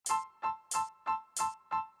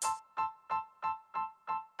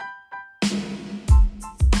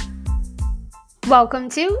Welcome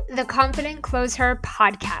to the Confident Closer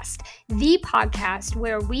podcast, the podcast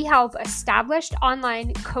where we help established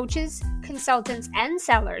online coaches, consultants, and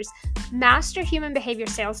sellers master human behavior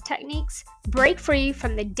sales techniques, break free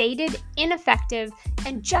from the dated, ineffective,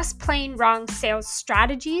 and just plain wrong sales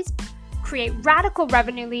strategies, create radical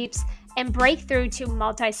revenue leaps, and break through to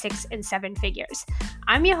multi-6 and 7 figures.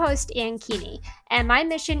 I'm your host, Ann Keeney, and my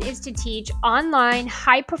mission is to teach online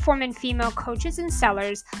high-performing female coaches and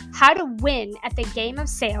sellers how to win at the game of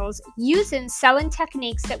sales using selling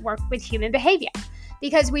techniques that work with human behavior.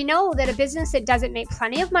 Because we know that a business that doesn't make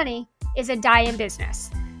plenty of money is a dying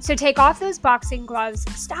business. So take off those boxing gloves,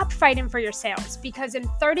 stop fighting for your sales, because in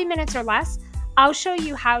 30 minutes or less, I'll show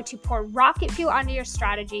you how to pour rocket fuel onto your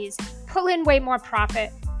strategies, pull in way more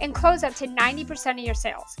profit, and close up to 90% of your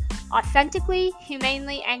sales, authentically,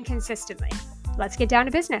 humanely, and consistently. Let's get down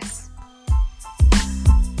to business.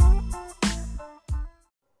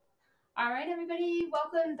 All right, everybody,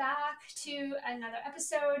 welcome back to another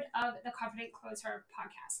episode of the Confident Closer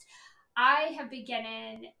podcast. I have been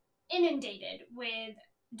getting inundated with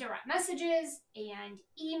direct messages and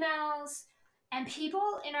emails and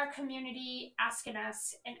people in our community asking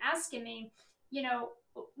me,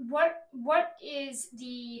 what is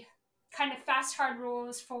the kind of fast, hard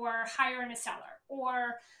rules for hiring a seller?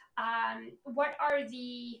 Or what are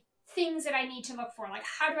the things that I need to look for? Like,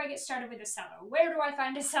 how do I get started with a seller? Where do I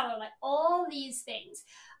find a seller? Like, all these things.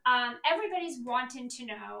 Everybody's wanting to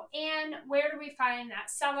know, and where do we find that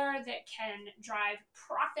seller that can drive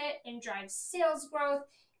profit and drive sales growth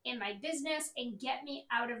in my business and get me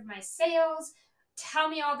out of my sales? Tell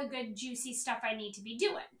me all the good, juicy stuff I need to be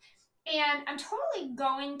doing. And I'm totally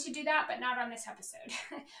going to do that, but not on this episode.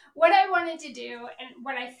 What I wanted to do, and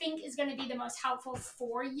what I think is going to be the most helpful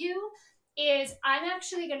for you, is I'm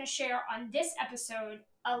actually going to share on this episode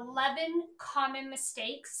 11 common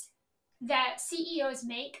mistakes that CEOs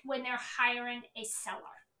make when they're hiring a seller.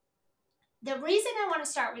 The reason I want to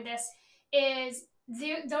start with this is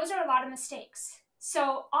those are a lot of mistakes.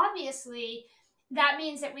 So obviously, that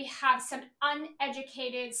means that we have some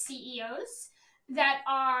uneducated CEOs that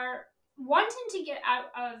are wanting to get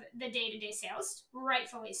out of the day-to-day sales,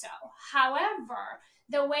 rightfully so. However,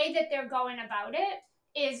 the way that they're going about it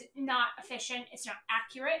is not efficient, it's not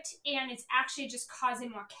accurate, and it's actually just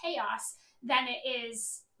causing more chaos than it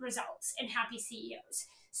is results and happy CEOs.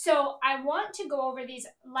 So I want to go over these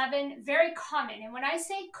 11 very common, and when I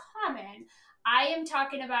say common, I am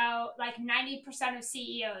talking about like 90% of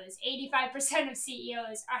CEOs, 85% of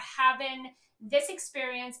CEOs are having this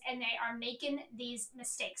experience and they are making these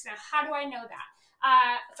mistakes. Now, how do I know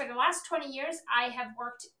that? For the last 20 years, I have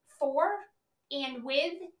worked for and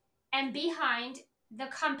with and behind the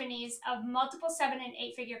companies of multiple 7 and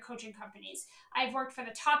 8 figure coaching companies. I've worked for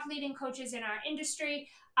the top leading coaches in our industry.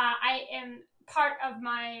 I am part of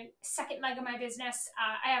my second leg of my business.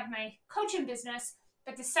 I have my coaching business,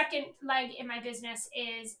 but the second leg in my business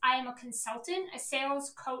is I am a consultant, a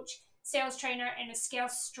sales coach, sales trainer, and a scale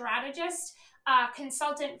strategist,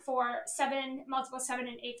 consultant for multiple 7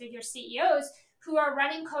 and 8 figure CEOs who are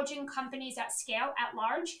running coaching companies at scale, at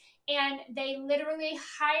large, and they literally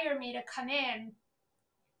hire me to come in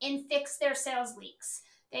and fix their sales leaks.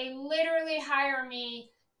 They literally hire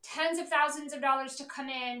me tens of thousands of dollars to come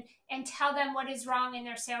in and tell them what is wrong in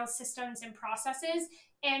their sales systems and processes,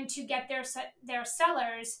 and to get their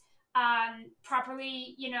sellers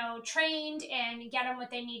properly, trained and get them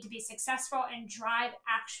what they need to be successful and drive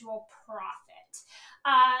actual profit.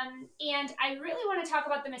 And I really want to talk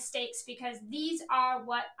about the mistakes because these are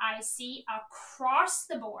what I see across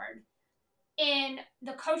the board in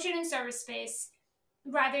the coaching and service space.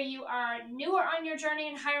 Whether you are newer on your journey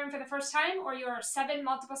and hiring for the first time, or you're a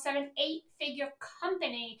multiple 7, 8 figure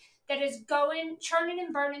company that is churning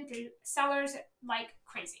and burning through sellers like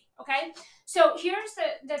crazy. Okay. So here's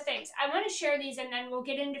the things. I want to share these, and then we'll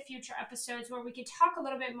get into future episodes where we could talk a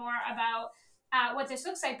little bit more about what this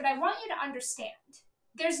looks like. But I want you to understand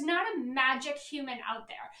there's not a magic human out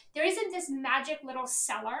there. There isn't this magic little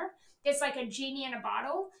seller that's like a genie in a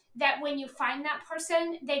bottle that when you find that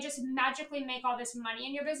person, they just magically make all this money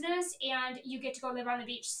in your business and you get to go live on the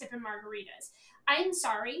beach sipping margaritas. I'm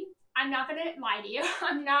sorry. I'm not going to lie to you.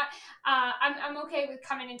 I'm okay with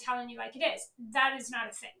coming and telling you like it is. That is not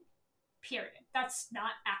a thing, period. That's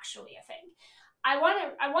not actually a thing. I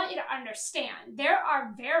want you to understand there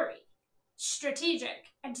are very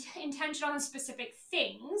strategic and intentional and specific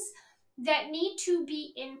things that need to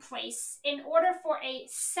be in place in order for a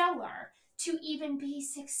seller to even be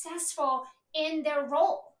successful in their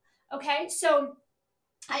role. Okay, so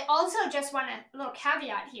I also just want a little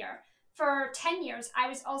caveat here. For 10 years, I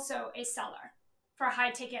was also a seller. for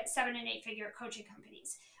high ticket 7 and 8 figure coaching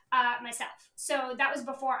companies myself. So that was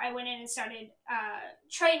before I went in and started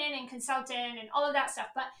training and consulting and all of that stuff.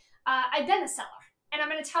 But I've been a seller. And I'm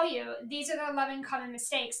going to tell you, these are the 11 common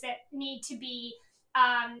mistakes that need to be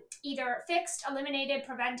either fixed, eliminated,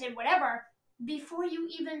 prevented, whatever, before you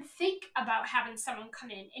even think about having someone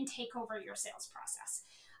come in and take over your sales process.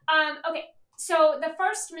 Okay, so the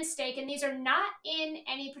first mistake, and these are not in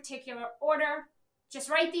any particular order, just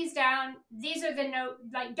write these down. These are the note,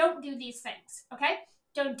 like, don't do these things, okay?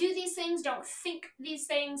 Don't do these things. Don't think these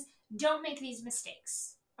things. Don't make these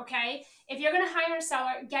mistakes, okay? If you're going to hire a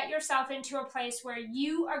seller, get yourself into a place where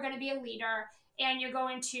you are going to be a leader and you're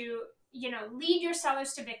going to, lead your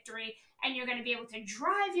sellers to victory, and you're going to be able to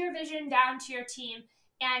drive your vision down to your team,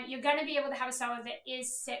 and you're going to be able to have a seller that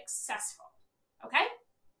is successful, okay?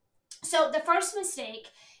 So the first mistake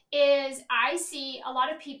is I see a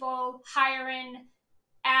lot of people hiring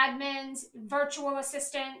admins, virtual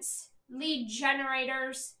assistants, lead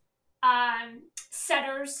generators,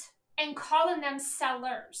 setters, and calling them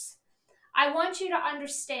sellers. I want you to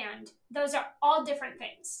understand those are all different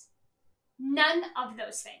things. None of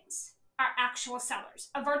those things are actual sellers.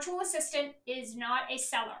 A virtual assistant is not a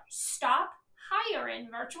seller. Stop hiring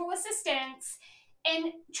virtual assistants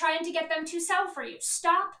and trying to get them to sell for you.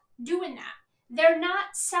 Stop doing that. They're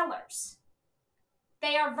not sellers.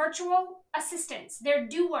 They are virtual assistants. They're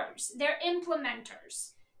doers. They're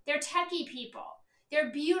implementers. They're techie people.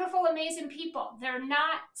 They're beautiful, amazing people. They're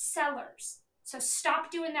not sellers. So stop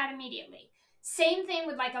doing that immediately. Same thing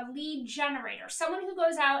with like a lead generator. Someone who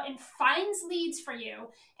goes out and finds leads for you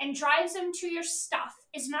and drives them to your stuff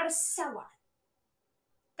is not a seller.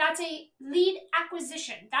 That's a lead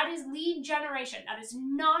acquisition. That is lead generation. That is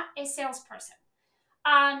not a salesperson.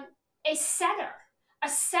 A setter. A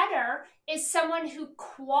setter is someone who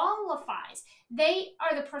qualifies. They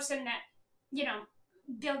are the person that,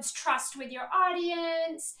 builds trust with your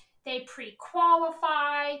audience. They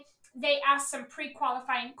pre-qualify. They ask some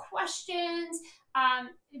pre-qualifying questions.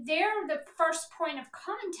 They're the first point of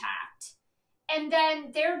contact. And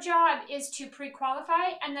then their job is to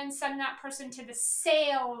pre-qualify and then send that person to the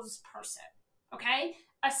salesperson, okay?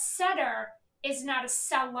 A setter is not a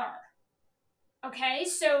seller, okay?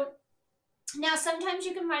 So now sometimes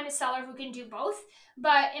you can find a seller who can do both,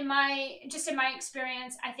 but in my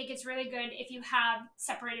experience, I think it's really good if you have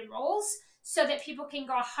separated roles so that people can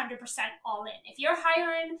go 100% all in. If you're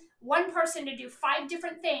hiring one person to do 5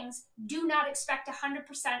 different things, do not expect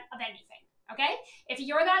 100% of anything, okay? If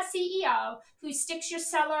you're that CEO who sticks your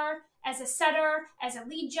seller as a setter, as a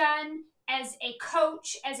lead gen, as a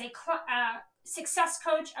coach, as a success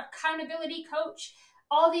coach, accountability coach,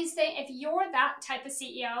 all these things, if you're that type of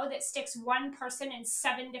CEO that sticks one person in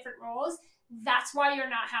 7 different roles, that's why you're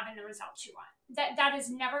not having the results you want. That is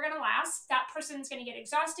never going to last. That person's going to get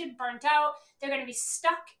exhausted, burnt out. They're going to be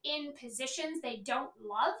stuck in positions they don't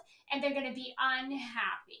love, and they're going to be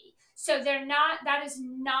unhappy. So that is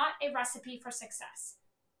not a recipe for success.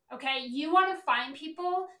 Okay? You want to find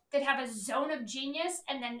people that have a zone of genius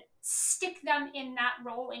and then stick them in that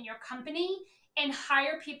role in your company and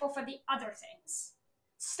hire people for the other things.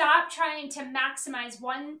 Stop trying to maximize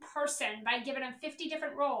one person by giving them 50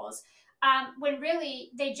 different roles when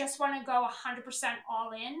really they just want to go 100%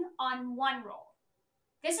 all in on one role.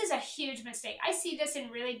 This is a huge mistake. I see this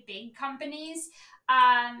in really big companies,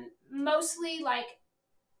 mostly like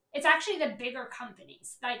it's actually the bigger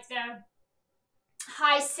companies, like the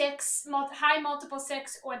high multiple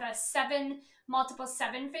 6 or the 7 multiple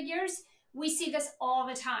 7 figures. We see this all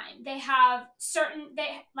the time. They have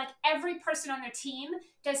like every person on their team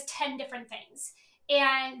does 10 different things.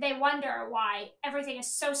 And they wonder why everything is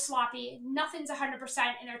so sloppy, nothing's 100%,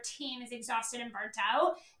 and their team is exhausted and burnt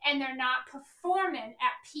out, and they're not performing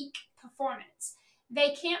at peak performance.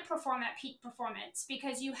 They can't perform at peak performance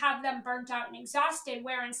because you have them burnt out and exhausted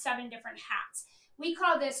wearing 7 different hats. We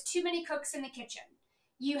call this too many cooks in the kitchen.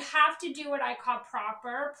 You have to do what I call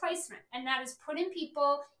proper placement, and that is putting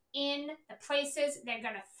people in the places they're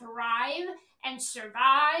going to thrive and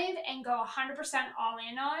survive and go 100% all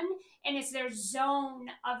in on, and it's their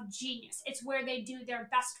zone of genius. It's where they do their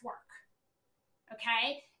best work,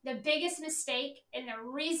 okay? The biggest mistake and the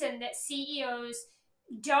reason that CEOs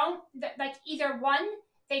don't, like either 1,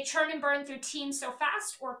 they churn and burn through teams so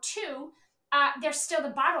fast, or 2, they're still the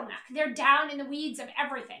bottleneck. They're down in the weeds of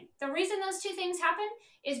everything. The reason those 2 things happen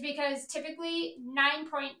is because typically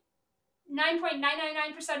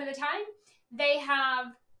 9.999% of the time, they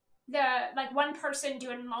have one person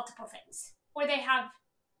doing multiple things, or they have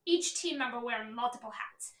each team member wearing multiple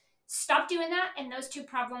hats. Stop doing that, and those 2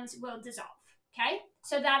 problems will dissolve, okay?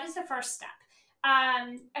 So that is the first step.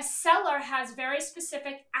 A seller has very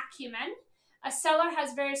specific acumen. A seller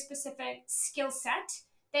has very specific skill set.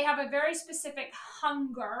 They have a very specific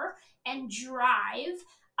hunger and drive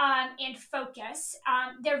and focus.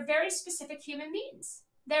 They're very specific human beings.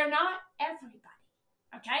 They're not everybody.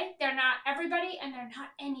 Okay? They're not everybody and they're not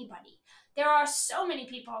anybody. There are so many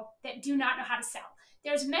people that do not know how to sell.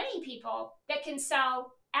 There's many people that can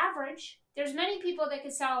sell average. There's many people that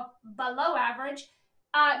can sell below average.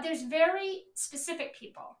 There's very specific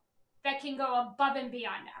people that can go above and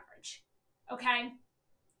beyond average. Okay?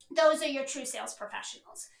 Those are your true sales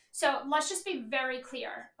professionals. So let's just be very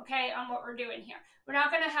clear, okay, on what we're doing here. We're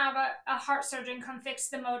not going to have a heart surgeon come fix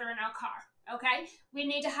the motor in our car, okay? We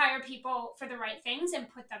need to hire people for the right things and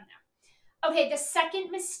put them there. Okay, the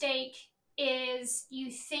second mistake is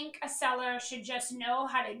you think a seller should just know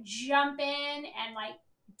how to jump in and like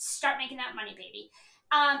start making that money, baby.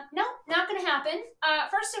 No, not going to happen.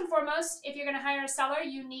 First and foremost, if you're going to hire a seller,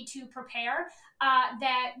 you need to prepare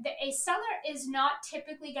that a seller is not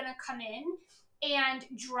typically going to come in and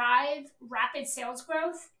drive rapid sales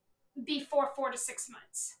growth before 4 to 6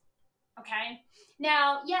 months. Okay?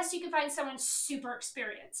 Now, yes, you can find someone super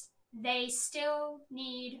experienced. They still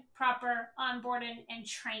need proper onboarding and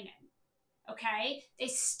training. Okay? They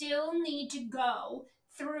still need to go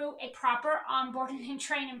through a proper onboarding and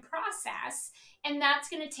training process, and that's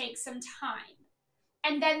going to take some time.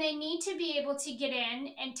 And then they need to be able to get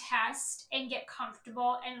in and test and get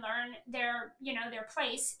comfortable and learn their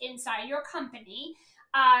place inside your company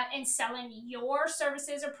and selling your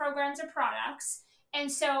services or programs or products.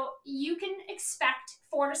 And so you can expect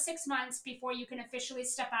 4 to 6 months before you can officially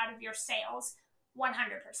step out of your sales 100%.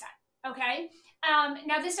 Okay?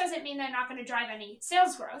 Now, this doesn't mean they're not going to drive any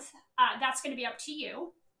sales growth. That's going to be up to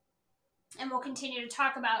you. And we'll continue to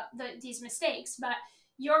talk about these mistakes, but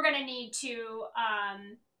you're going to need to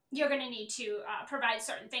provide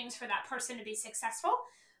certain things for that person to be successful.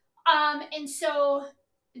 And so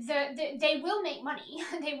they will make money.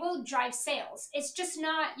 They will drive sales. It's just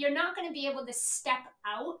you're not going to be able to step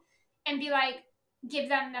out and be like, give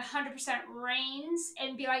them the 100% reins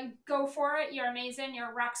and be like, go for it. You're amazing.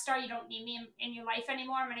 You're a rock star. You don't need me in your life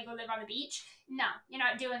anymore. I'm going to go live on the beach. No, you're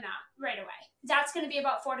not doing that right away. That's going to be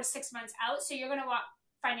about 4 to 6 months out. So you're going to want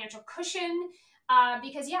financial cushion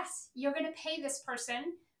because yes, you're going to pay this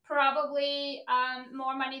person probably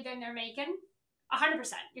more money than they're making.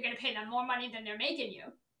 100%. You're going to pay them more money than they're making you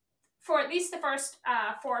for at least the first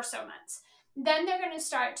 4 or so months. Then they're going to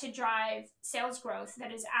start to drive sales growth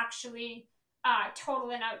that is actually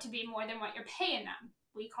totaling out to be more than what you're paying them.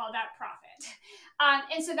 We call that profit.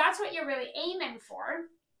 And so that's what you're really aiming for.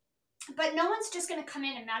 But no one's just going to come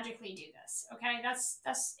in and magically do this. Okay,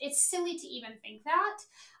 it's silly to even think that.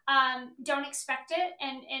 Don't expect it,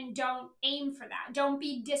 and don't aim for that. Don't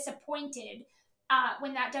be disappointed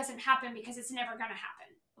when that doesn't happen, because it's never going to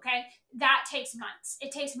happen. Okay, that takes months.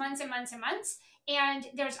 It takes months and months and months, and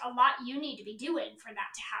there's a lot you need to be doing for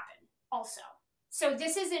that to happen also. So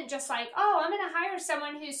this isn't just like, oh, I'm going to hire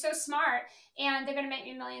someone who's so smart and they're going to make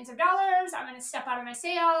me millions of dollars. I'm going to step out of my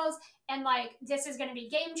sales and like this is going to be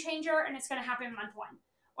game changer and it's going to happen in month 1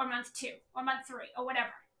 or month 2 or month 3 or whatever.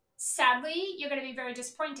 Sadly, you're going to be very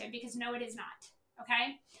disappointed because no, it is not.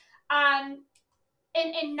 Okay.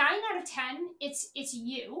 In 9 out of 10, it's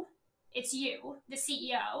you, the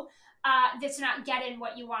CEO, that's not getting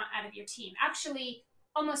what you want out of your team. Actually,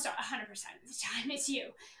 almost 100% of the time, it's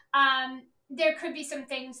you. There could be some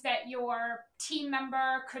things that your team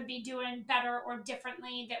member could be doing better or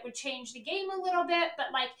differently that would change the game a little bit. But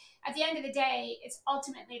like at the end of the day, it's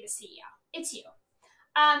ultimately the CEO. It's you.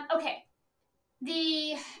 Okay.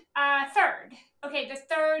 The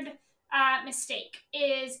third mistake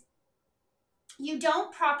is you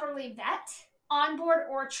don't properly vet, onboard,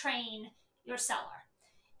 or train your seller.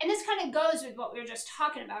 And this kind of goes with what we were just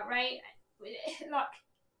talking about, right? Look,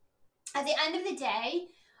 at the end of the day,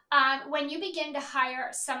 when you begin to hire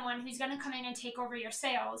someone who's going to come in and take over your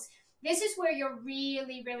sales, this is where you're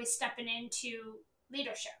really, really stepping into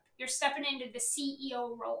leadership. You're stepping into the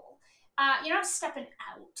CEO role. You're not stepping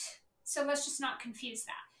out. So let's just not confuse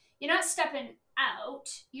that. You're not stepping out.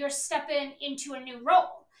 You're stepping into a new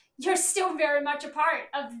role. You're still very much a part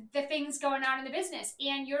of the things going on in the business,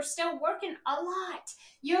 and you're still working a lot.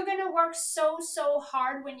 You're going to work so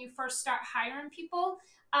hard when you first start hiring people.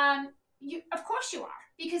 Of course you are,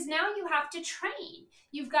 because now you have to train.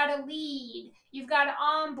 You've got to lead. You've got to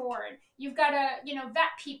onboard. You've got to,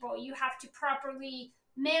 vet people. You have to properly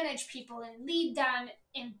manage people and lead them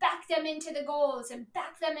and back them into the goals and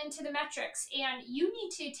back them into the metrics. And you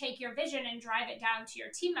need to take your vision and drive it down to your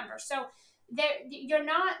team members. So you're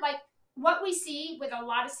not like, what we see with a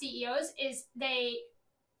lot of CEOs is they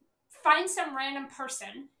find some random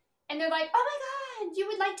person and they're like, oh my God, you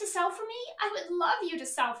would like to sell for me? I would love you to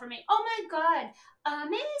sell for me. Oh my God,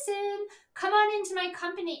 amazing. Come on into my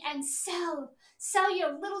company and sell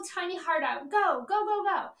your little tiny heart out. Go, go, go,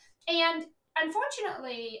 go. And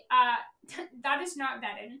unfortunately, that is not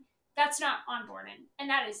vetted. That's not onboarding. And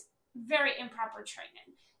that is very improper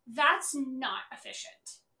training. That's not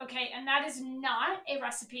efficient. Okay, and that is not a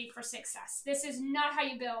recipe for success. This is not how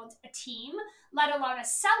you build a team, let alone a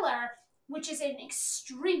seller, which is an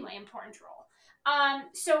extremely important role.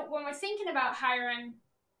 So when we're thinking about hiring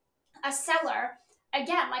a seller,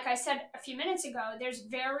 again, like I said a few minutes ago, there's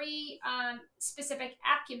very specific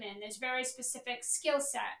acumen, there's very specific skill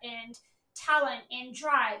set and talent and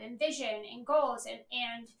drive and vision and goals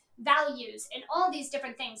and values and all these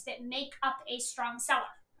different things that make up a strong seller.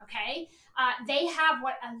 Okay, they have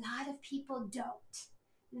what a lot of people don't.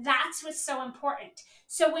 That's what's so important.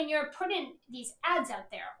 So when you're putting these ads out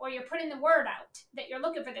there or you're putting the word out that you're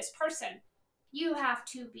looking for this person, you have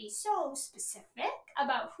to be so specific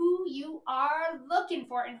about who you are looking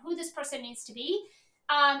for and who this person needs to be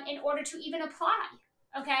in order to even apply.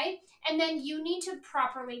 Okay? And then you need to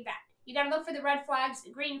properly vet. You got to look for the red flags, the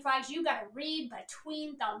green flags. You got to read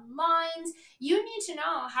between the lines. You need to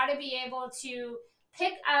know how to be able to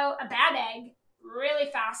pick out a bad egg really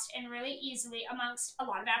fast and really easily amongst a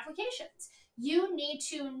lot of applications. You need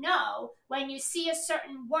to know when you see a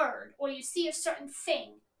certain word or you see a certain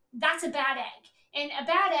thing, that's a bad egg. And a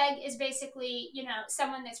bad egg is basically,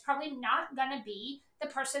 someone that's probably not going to be the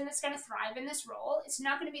person that's going to thrive in this role. It's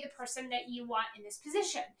not going to be the person that you want in this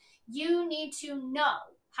position. You need to know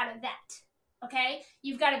how to vet. Okay,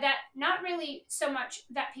 you've got to vet, not really so much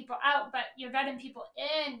vet people out, but you're vetting people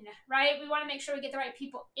in, right? We want to make sure we get the right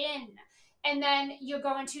people in. And then you're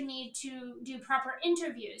going to need to do proper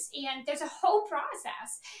interviews. And there's a whole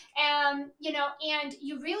process. And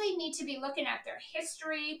you really need to be looking at their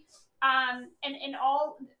history and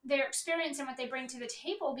all their experience and what they bring to the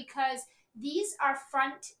table, because these are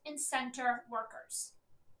front and center workers.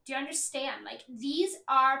 Do you understand? Like, these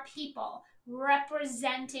are people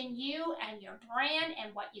representing you and your brand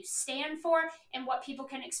and what you stand for and what people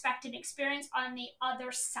can expect and experience on the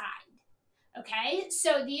other side. Okay,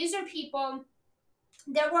 so these are people,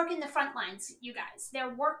 they're working the front lines, you guys.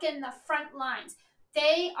 They're working the front lines.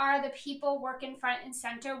 They are the people working front and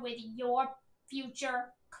center with your future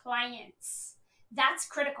clients. That's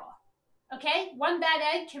critical. Okay, one bad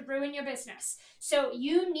egg can ruin your business. So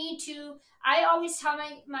you need to, I always tell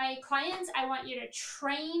my clients, I want you to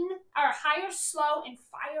train or hire slow and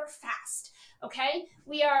fire fast. Okay,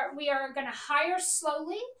 we are going to hire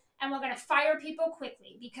slowly and we're going to fire people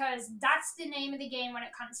quickly, because that's the name of the game when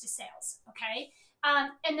it comes to sales. Okay,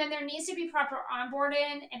 and then there needs to be proper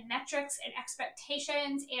onboarding and metrics and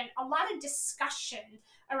expectations and a lot of discussion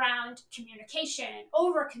around communication,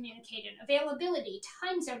 over communicating, availability,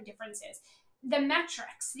 time zone differences, the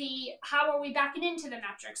metrics, the how are we backing into the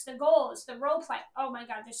metrics, the goals, the role play. Oh my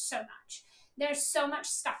God, there's so much. There's so much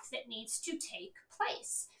stuff that needs to take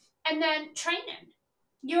place. And then training.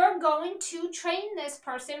 You're going to train this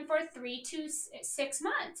person for 3 to 6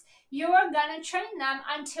 months. You're going to train them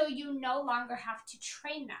until you no longer have to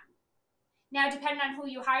train them. Now, depending on who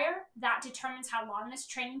you hire, that determines how long this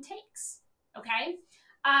training takes. Okay?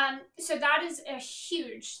 So that is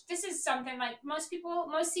this is something like most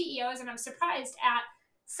CEOs, and I'm surprised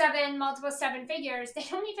at multiple seven figures, they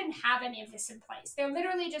don't even have any of this in place. They're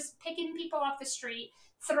literally just picking people off the street,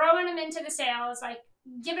 throwing them into the sales, like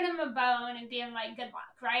giving them a bone and being like, good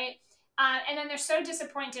luck, right? And then they're so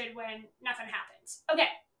disappointed when nothing happens. Okay.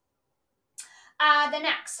 The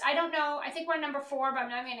next, I don't know, I think we're number 4, but I'm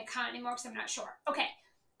not going to count anymore because I'm not sure. Okay.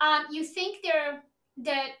 You think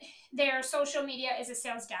their social media is a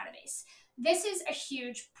sales database. This is a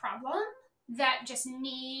huge problem that just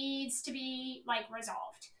needs to be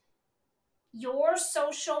resolved. Your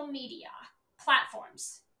social media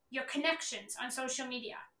platforms, your connections on social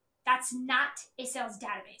media, that's not a sales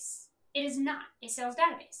database. It is not a sales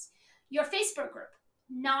database. Your Facebook group,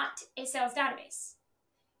 not a sales database.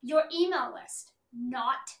 Your email list,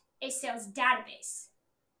 not a sales database.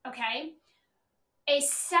 Okay? A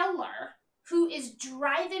seller who is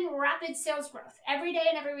driving rapid sales growth every day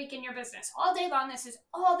and every week in your business, all day long, this is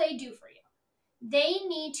all they do for you. They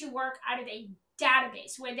need to work out of a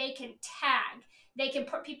database where they can tag, they can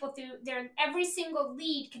put people through every single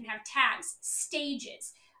lead can have tags,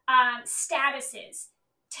 stages, statuses,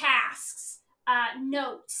 tasks,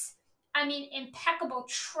 notes. I mean, impeccable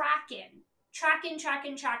tracking.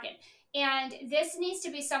 And this needs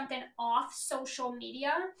to be something off social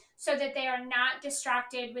media so that they are not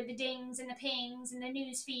distracted with the dings and the pings and the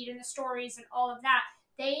news feed and the stories and all of that.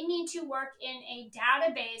 They need to work in a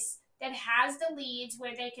database that has the leads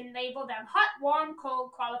where they can label them hot, warm,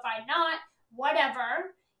 cold, qualified, not,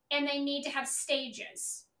 whatever, and they need to have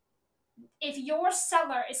stages. If your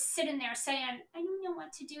seller is sitting there saying, I don't know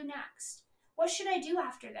what to do next, what should I do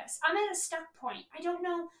after this? I'm at a stuck point. I don't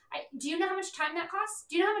know. Do you know how much time that costs?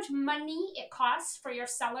 Do you know how much money it costs for your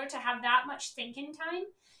seller to have that much thinking time?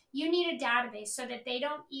 You need a database so that they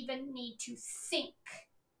don't even need to think,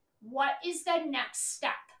 what is the next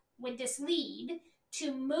step with this lead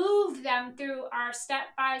to move them through our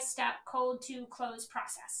step-by-step cold to close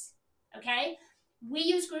process. Okay? We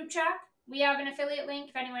use GroupTrack. We have an affiliate link.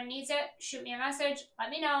 If anyone needs it, shoot me a message. Let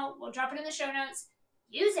me know. We'll drop it in the show notes.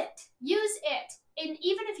 Use it. Use it. And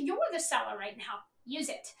even if you're the seller right now, use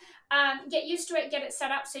it. Get used to it. Get it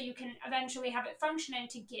set up so you can eventually have it functioning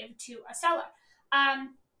to give to a seller.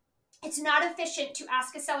 It's not efficient to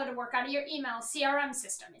ask a seller to work out of your email CRM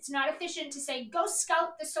system. It's not efficient to say, go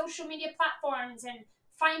scout the social media platforms and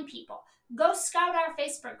find people. Go scout our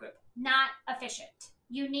Facebook group. Not efficient.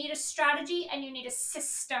 You need a strategy and you need a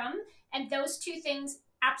system, and those two things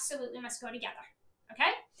absolutely must go together.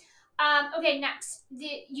 Okay? Okay, next.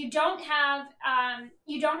 You don't have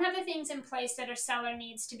the things in place that a seller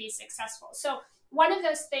needs to be successful. So one of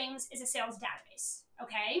those things is a sales database.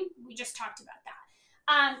 Okay? We just talked about that.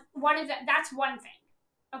 That's one thing,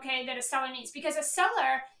 okay, that a seller needs, because a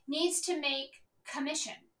seller needs to make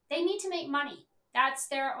commission. They need to make money. That's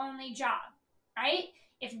their only job, right?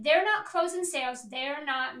 If they're not closing sales, they're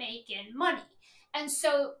not making money. And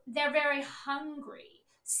so they're very hungry.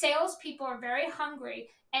 Salespeople are very hungry,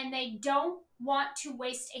 and they don't want to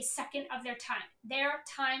waste a second of their time. Their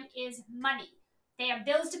time is money. They have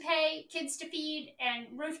bills to pay, kids to feed,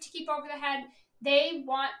 and roof to keep over their head. They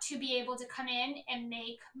want to be able to come in and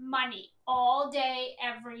make money all day,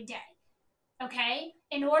 every day. Okay?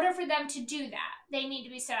 In order for them to do that, they need to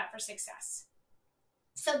be set up for success.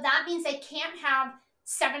 So that means they can't have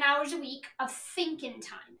 7 hours a week of thinking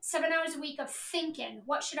time. 7 hours a week of thinking,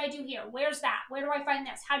 what should I do here? Where's that? Where do I find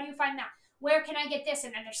this? How do you find that? Where can I get this?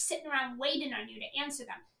 And then they're sitting around waiting on you to answer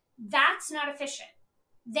them. That's not efficient.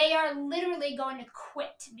 They are literally going to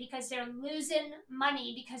quit because they're losing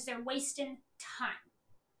money because they're wasting time.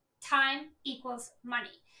 Time equals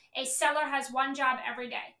money. A seller has one job every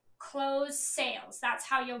day: close sales. That's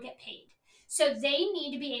how you'll get paid. So they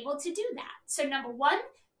need to be able to do that. So number one,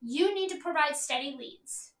 you need to provide steady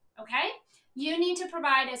leads. Okay? You need to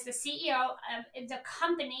provide, as the CEO of the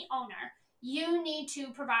company owner, you need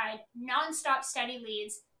to provide nonstop steady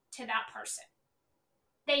leads to that person.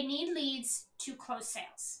 They need leads to close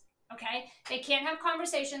sales. Okay? They can't have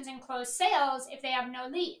conversations and close sales if they have no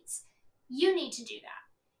leads. You need to do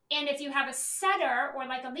that. And if you have a setter or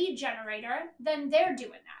like a lead generator, then they're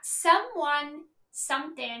doing that. Someone,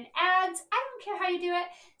 something, ads, I don't care how you do it,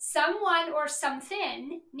 someone or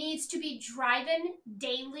something needs to be driving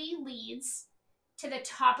daily leads to the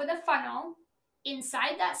top of the funnel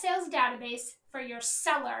inside that sales database for your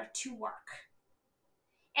seller to work.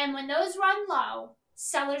 And when those run low,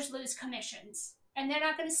 sellers lose commissions, and they're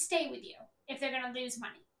not going to stay with you if they're going to lose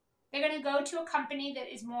money. They're going to go to a company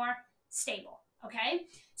that is more stable, okay?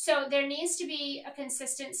 So there needs to be a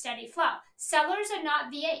consistent, steady flow. Sellers are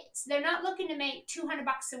not VAs. They're not looking to make $200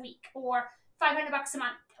 a week or $500 a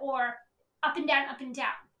month or up and down, up and down.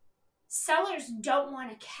 Sellers don't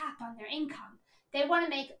want a cap on their income. They want to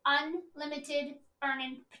make unlimited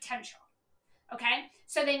earning potential. Okay,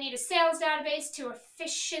 so they need a sales database to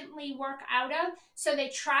efficiently work out of, so they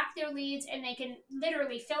track their leads and they can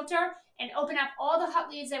literally filter and open up all the hot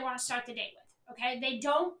leads they want to start the day with. Okay, they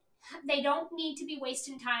don't need to be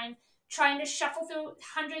wasting time trying to shuffle through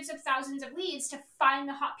hundreds of thousands of leads to find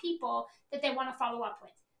the hot people that they want to follow up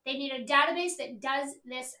with. They need a database that does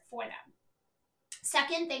this for them.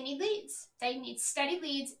 Second, they need leads. They need steady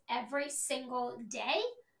leads every single day.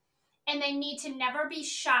 And they need to never be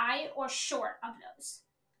shy or short of those.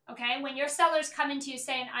 Okay? When your seller's coming to you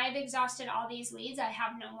saying, I've exhausted all these leads, I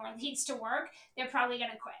have no more leads to work, they're probably going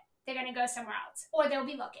to quit. They're going to go somewhere else. Or they'll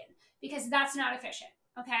be looking, because that's not efficient.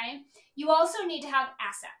 Okay? You also need to have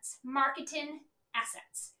assets, marketing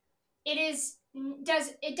assets.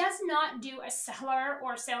 It does not do a seller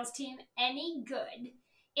or sales team any good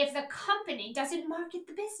if the company doesn't market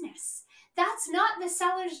the business. That's not the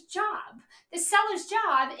seller's job. The seller's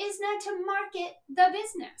job is not to market the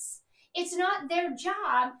business. It's not their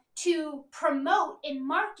job to promote and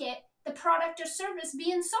market the product or service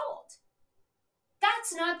being sold.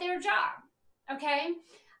 That's not their job, okay?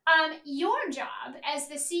 Your job as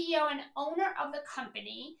the CEO and owner of the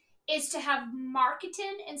company is to have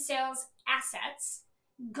marketing and sales assets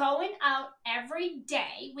going out every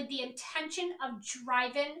day with the intention of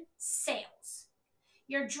driving sales.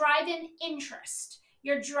 You're driving interest.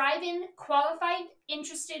 You're driving qualified,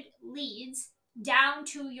 interested leads down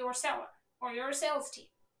to your seller or your sales team.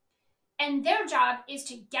 And their job is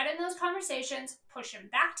to get in those conversations, push them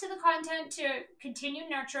back to the content to continue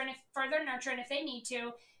nurturing, further nurturing if they need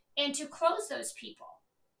to, and to close those people.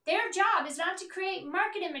 Their job is not to create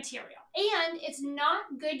marketing material. And it's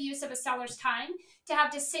not good use of a seller's time to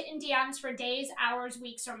have to sit in DMs for days, hours,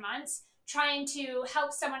 weeks, or months trying to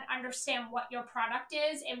help someone understand what your product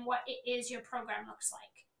is and what it is your program looks like.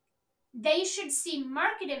 They should see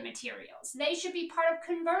marketing materials. They should be part of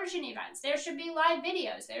conversion events. There should be live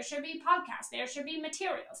videos. There should be podcasts. There should be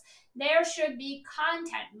materials. There should be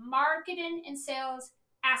content, marketing and sales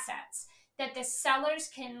assets that the sellers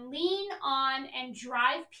can lean on and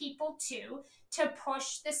drive people to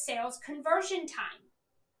push the sales conversion time,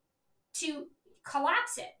 to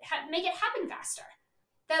collapse it, make it happen faster.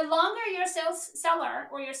 The longer your seller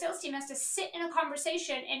or your sales team has to sit in a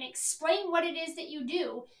conversation and explain what it is that you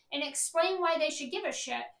do and explain why they should give a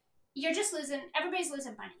shit, you're just everybody's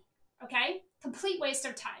losing money, okay? Complete waste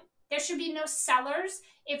of time. There should be no sellers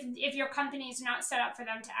if your company is not set up for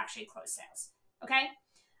them to actually close sales, okay?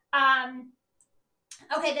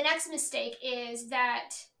 Okay, the next mistake is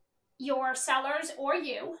that your sellers or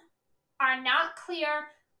you are not clear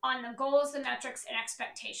on the goals, the metrics, and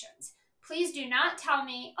expectations. Please do not tell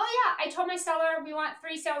me, oh yeah, I told my seller we want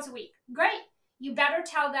 3 sales a week. Great. You better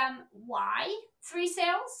tell them why 3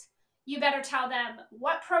 sales. You better tell them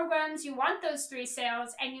what programs you want those 3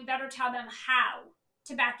 sales, and you better tell them how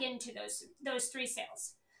to back into those 3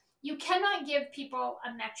 sales. You cannot give people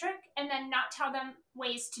a metric and then not tell them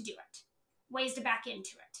ways to do it, ways to back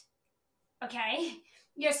into it. Okay?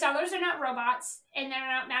 Your sellers are not robots, and they're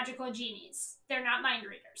not magical genies. They're not mind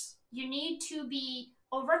readers. You need to be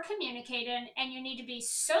over communicating, and you need to be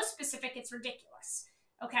so specific it's ridiculous.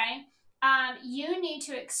 Okay? You need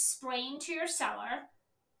to explain to your seller,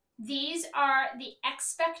 these are the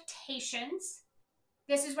expectations.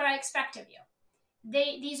 This is what I expect of you.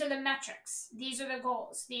 These are the metrics. These are the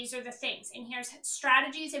goals. These are the things. And here's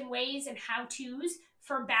strategies and ways and how-tos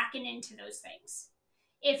for backing into those things.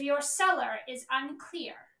 If your seller is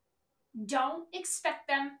unclear, don't expect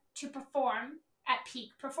them to perform at peak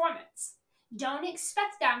performance. Don't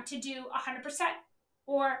expect them to do 100%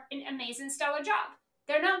 or an amazing stellar job.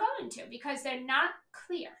 They're not going to, because they're not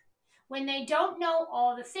clear. When they don't know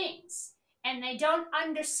all the things, and they don't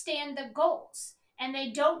understand the goals, and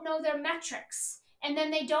they don't know their metrics, and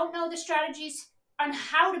then they don't know the strategies on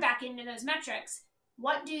how to back into those metrics,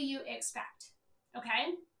 what do you expect?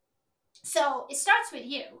 Okay? So it starts with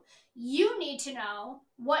you. You need to know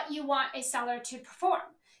what you want a seller to perform.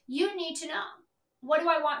 You need to know, what do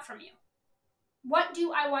I want from you? What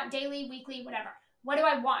do I want daily, weekly, whatever? What do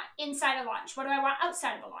I want inside a launch? What do I want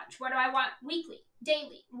outside of a launch? What do I want weekly,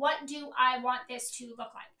 daily? What do I want this to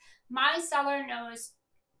look like? My seller knows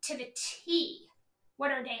to the T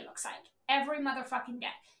what her day looks like every motherfucking day.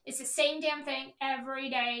 It's the same damn thing every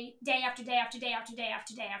day, day after day after day after day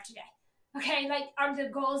after day after day. Okay, the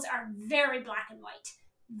goals are very black and white,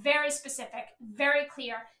 very specific, very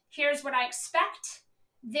clear. Here's what I expect.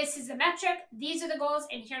 This is the metric. These are the goals,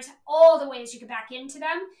 and here's all the ways you can back into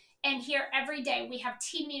them. And here every day we have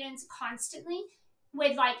team meetings constantly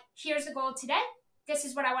with here's the goal today. This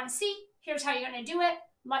is what I want to see. Here's how you're going to do it.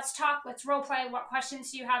 Let's talk. Let's role play. What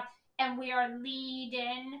questions do you have? And we are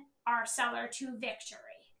leading our seller to victory.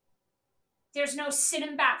 There's no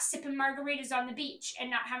sitting back, sipping margaritas on the beach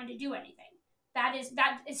and not having to do anything. That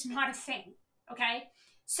is not a thing, okay?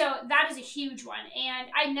 So that is a huge one. And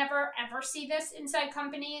I never, ever see this inside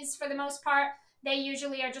companies for the most part. They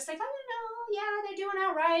usually are just like, I don't know, yeah, they're doing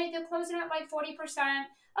all right. They're closing at 40%.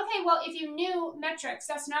 Okay, well, if you knew metrics,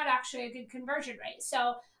 that's not actually a good conversion rate.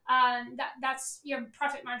 So that's your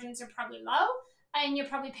profit margins are probably low, and you're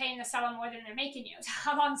probably paying the seller more than they're making you. So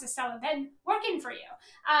how long has the seller been working for you?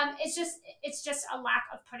 It's just a lack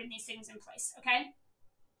of putting these things in place. Okay.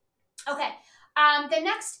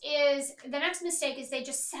 The next mistake is they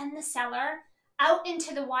just send the seller out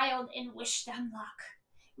into the wild and wish them luck,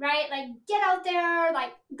 right? Get out there,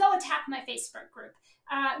 go attack my Facebook group,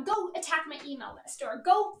 go attack my email list, or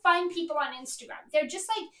go find people on Instagram. They're just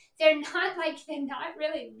they're not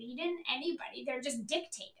really leading anybody. They're just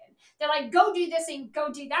dictating. They're go do this and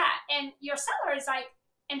go do that. And your seller is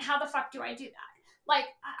and how the fuck do I do that?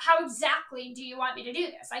 How exactly do you want me to do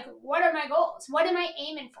this? What are my goals? What am I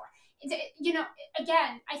aiming for?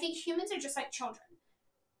 Again, I think humans are just like children.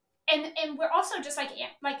 And we're also just like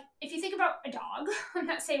if you think about a dog, I'm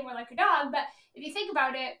not saying we're like a dog, but if you think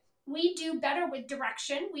about it, we do better with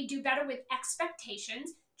direction. We do better with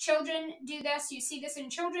expectations. Children do this. You see this in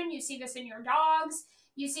children. You see this in your dogs.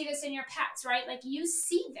 You see this in your pets, right? Like you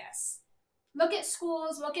see this. Look at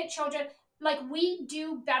schools. Look at children. Like we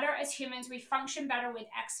do better as humans. We function better with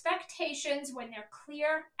expectations when they're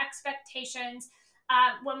clear expectations.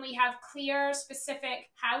 When we have clear, specific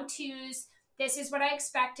how-tos. This is what I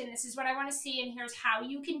expect, and this is what I want to see, and here's how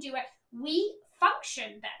you can do it. We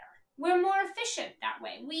function better. We're more efficient that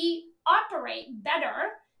way. We operate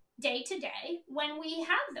better day to day when we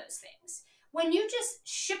have those things. When you just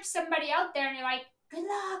ship somebody out there and you're like, good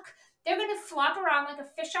luck, they're going to flop around like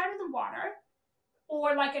a fish out of the water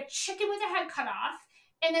or like a chicken with a head cut off,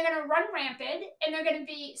 and they're going to run rampant, and they're going to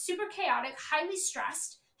be super chaotic, highly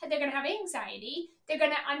stressed. They're going to have anxiety. They're going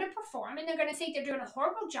to underperform, and they're going to think they're doing a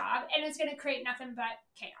horrible job, and it's going to create nothing but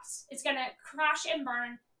chaos. It's going to crash and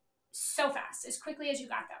burn so fast, as quickly as you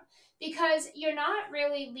got them, because you're not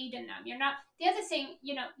really leading them. You're not. The other thing,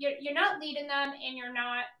 you're not leading them, and you're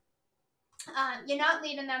not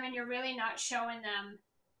leading them, and you're really not showing them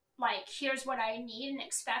like, here's what I need and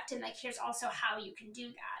expect, and like here's also how you can do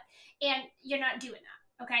that, and you're not doing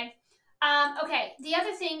that. Okay. Okay. The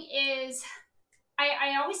other thing is,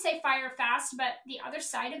 I always say fire fast, but the other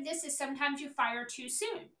side of this is sometimes you fire too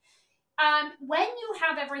soon. When you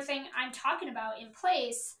have everything I'm talking about in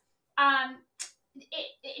place,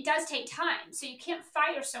 it does take time. So you can't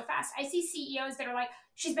fire so fast. I see CEOs that are like,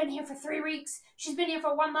 she's been here for 3 weeks. She's been here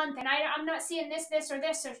for 1 month, and I'm not seeing this, or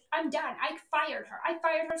this, or I'm done. I fired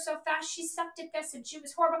her so fast. She sucked at this, and she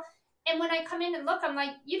was horrible. And when I come in and look, I'm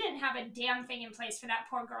like, you didn't have a damn thing in place for that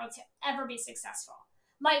poor girl to ever be successful.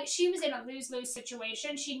 Like, she was in a lose-lose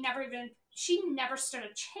situation. She never stood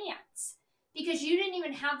a chance because you didn't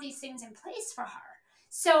even have these things in place for her.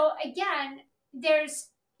 So again,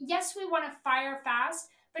 yes, we want to fire fast,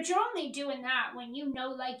 but you're only doing that when you've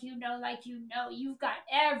got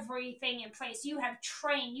everything in place. You have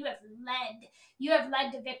trained, you have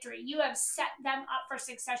led to victory. You have set them up for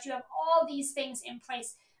success. You have all these things in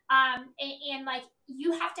place. And like,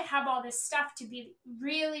 you have to have all this stuff to be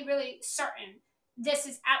really, really certain this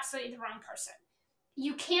is absolutely the wrong person.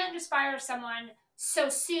 You can't just fire someone so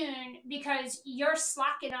soon because you're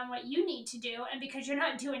slacking on what you need to do and because you're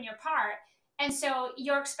not doing your part. And so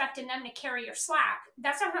you're expecting them to carry your slack.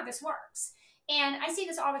 That's not how this works. And I see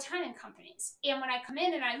this all the time in companies. And when I come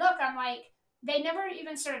in and I look, I'm like, they never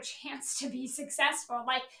even stood a chance to be successful.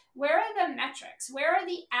 Like, where are the metrics? Where are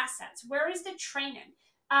the assets? Where is the training?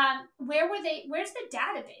 Where's the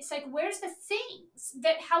database? Like, where's the things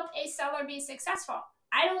that help a seller be successful?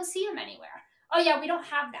 I don't see them anywhere. Oh yeah, we don't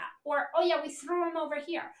have that. Or, oh yeah, we threw them over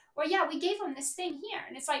here. Or yeah, we gave them this thing here.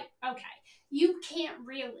 And it's like, okay, you can't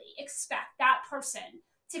really expect that person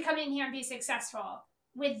to come in here and be successful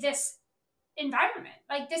with this environment.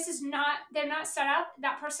 Like, they're not set up.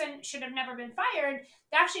 That person should have never been fired.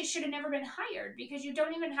 They actually should have never been hired because you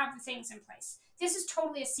don't even have the things in place. This is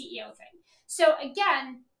totally a CEO thing. So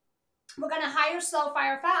again, we're going to hire slow,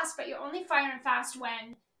 fire fast, but you're only firing fast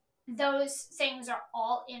when those things are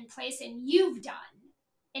all in place and you've done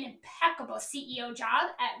an impeccable CEO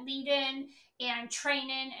job at leading and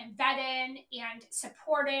training and vetting and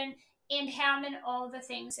supporting and having all the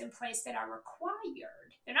things in place that are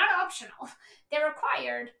required. They're not optional. They're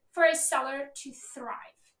required for a seller to thrive.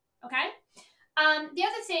 Okay? The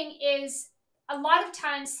other thing is, a lot of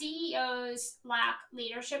times CEOs lack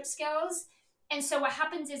leadership skills. And so what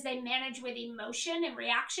happens is they manage with emotion and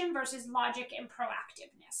reaction versus logic and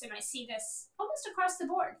proactiveness. And I see this almost across the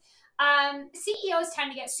board. CEOs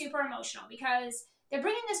tend to get super emotional because they're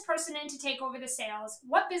bringing this person in to take over the sales.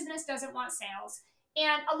 What business doesn't want sales?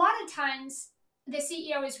 And a lot of times the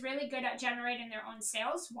CEO is really good at generating their own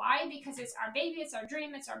sales. Why? Because it's our baby, it's our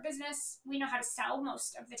dream, it's our business. We know how to sell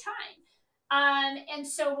most of the time. And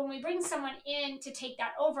so when we bring someone in to take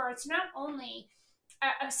that over, it's not only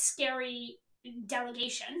a scary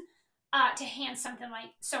delegation to hand something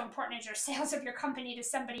like so important as your sales of your company to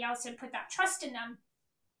somebody else and put that trust in them,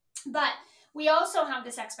 but we also have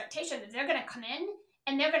this expectation that they're going to come in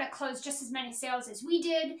and they're going to close just as many sales as we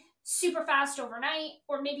did, super fast overnight,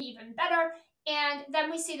 or maybe even better. And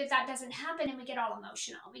then we see that doesn't happen, and we get all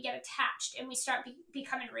emotional. We get attached, and we start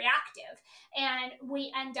becoming reactive. And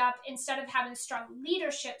we end up, instead of having strong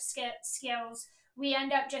leadership skills, we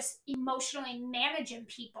end up just emotionally managing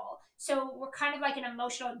people. So we're kind of like an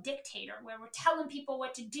emotional dictator where we're telling people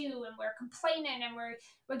what to do, and we're complaining, and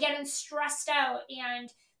we're getting stressed out,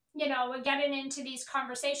 and we're getting into these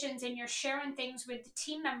conversations, and you're sharing things with the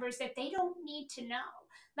team members that they don't need to know.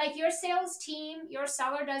 Like your sales team, your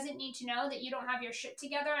seller doesn't need to know that you don't have your shit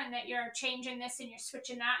together and that you're changing this and you're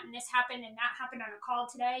switching that and this happened and that happened on a call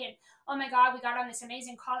today. And oh my God, we got on this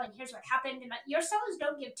amazing call and here's what happened. And like, your sellers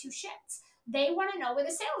don't give two shits. They want to know where the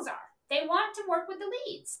sales are. They want to work with the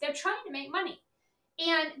leads. They're trying to make money.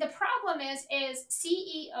 And the problem is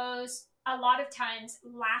CEOs a lot of times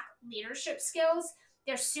lack leadership skills.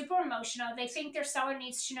 They're super emotional. They think their seller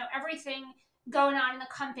needs to know everything going on in the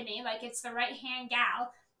company, like it's the right hand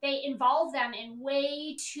gal. They involve them in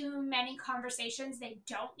way too many conversations they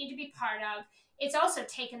don't need to be part of. It's also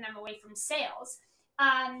taken them away from sales.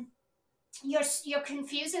 You're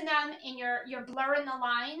confusing them and you're blurring the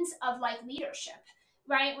lines of like leadership,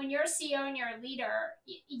 right? When you're a CEO and you're a leader,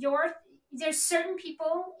 there's certain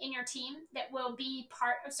people in your team that will be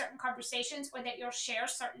part of certain conversations or that you'll share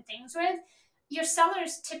certain things with. Your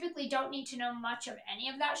sellers typically don't need to know much of any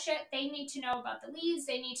of that shit. They need to know about the leads.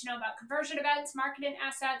 They need to know about conversion events, marketing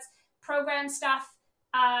assets, program stuff,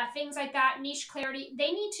 things like that, niche clarity.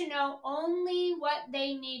 They need to know only what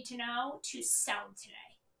they need to know to sell today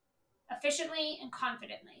efficiently and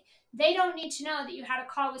confidently. They don't need to know that you had a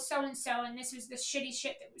call with so-and-so and this was the shitty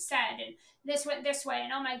shit that was said and this went this way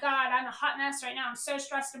and oh my God, I'm a hot mess right now. I'm so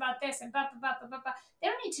stressed about this and blah, blah, blah, blah, blah. They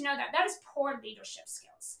don't need to know that. That is poor leadership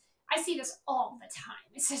skills. I see this all the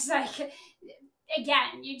time. It's just like,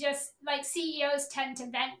 again, you just, like CEOs tend to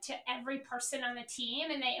vent to every person on the team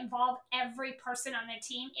and they involve every person on the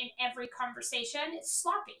team in every conversation. It's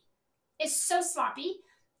sloppy. It's so sloppy.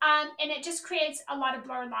 And it just creates a lot of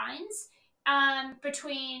blurred lines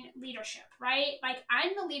between leadership, right? Like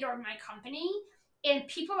I'm the leader of my company and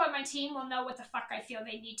people on my team will know what the fuck I feel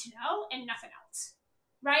they need to know and nothing else,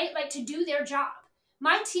 right? Like to do their job.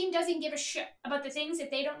 My team doesn't give a shit about the things that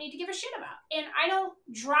they don't need to give a shit about. And I don't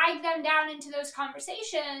drag them down into those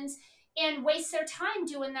conversations and waste their time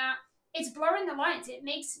doing that. It's blurring the lines.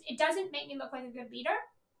 It doesn't make me look like a good leader.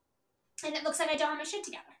 And it looks like I don't have my shit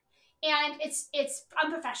together. And it's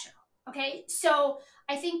unprofessional. Okay. So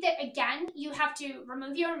I think that again, you have to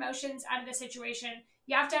remove your emotions out of the situation.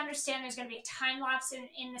 You have to understand there's going to be a time lapse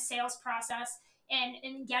in the sales process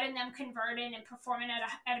and getting them converted and performing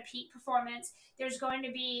at a peak performance. There's going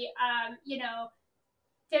to be,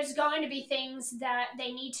 there's going to be things that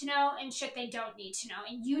they need to know and shit they don't need to know.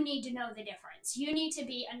 And you need to know the difference. You need to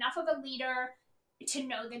be enough of a leader to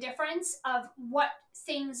know the difference of what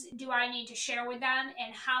things do I need to share with them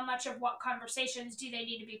and how much of what conversations do they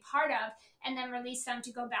need to be part of, and then release them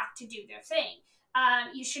to go back to do their thing.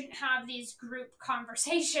 You shouldn't have these group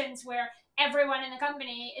conversations where everyone in the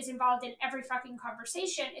company is involved in every fucking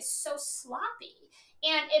conversation. It's so sloppy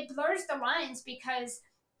and it blurs the lines because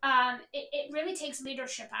it really takes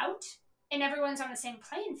leadership out and everyone's on the same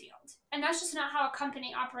playing field. And that's just not how a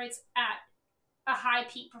company operates at a high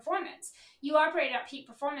peak performance. You operate at peak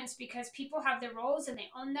performance because people have their roles and they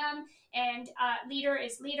own them, and leader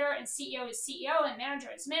is leader and CEO is CEO and manager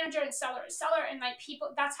is manager and seller is seller, and like people,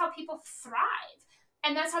 that's how people thrive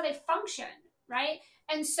and that's how they function, right?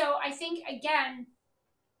 And so I think again,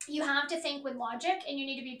 you have to think with logic and you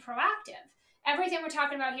need to be proactive. Everything we're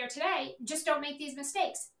talking about here today, just don't make these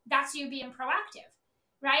mistakes. That's you being proactive,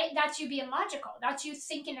 right? That's you being logical. That's you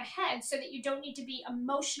thinking ahead so that you don't need to be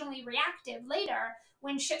emotionally reactive later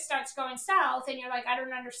when shit starts going south and you're like, I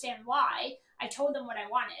don't understand why. I told them what I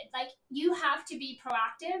wanted. Like, you have to be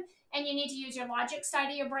proactive and you need to use your logic side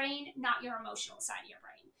of your brain, not your emotional side of your brain.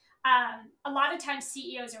 A lot of times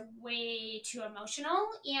CEOs are way too emotional,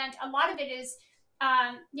 and a lot of it is,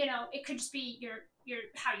 it could just be your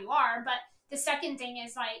how you are. But the second thing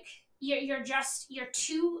is like you're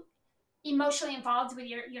too emotionally involved with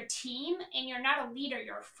your team, and you're not a leader,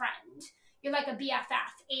 you're a friend. You're like a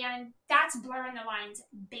BFF, and that's blurring the lines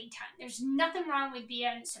big time. There's nothing wrong with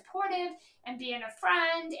being supportive and being a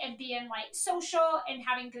friend and being like social and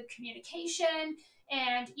having good communication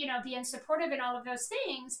and being supportive and all of those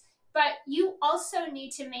things. But you also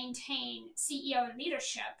need to maintain CEO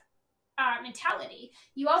leadership mentality.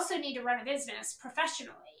 You also need to run a business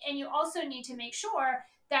professionally, and you also need to make sure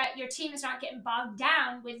that your team is not getting bogged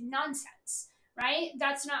down with nonsense, right?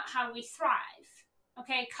 That's not how we thrive.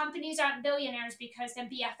 Okay, companies aren't billionaires because they're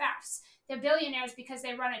BFFs. They're billionaires because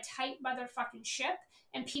they run a tight motherfucking ship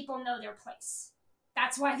and people know their place.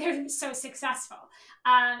 That's why they're so successful.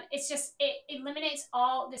 It's just, it eliminates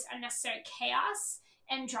all this unnecessary chaos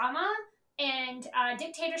and drama and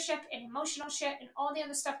dictatorship and emotional shit and all the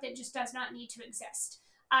other stuff that just does not need to exist.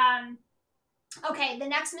 Okay, the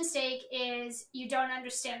next mistake is you don't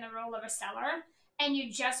understand the role of a seller and you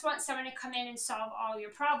just want someone to come in and solve all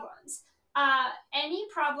your problems. Any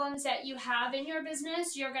problems that you have in your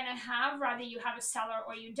business, you're going to have whether you have a seller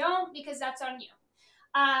or you don't, because that's on you.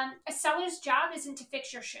 A seller's job isn't to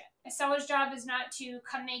fix your shit. A seller's job is not to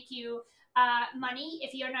come make you money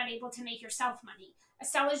if you're not able to make yourself money. A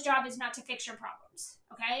seller's job is not to fix your problems.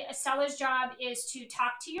 Okay? A seller's job is to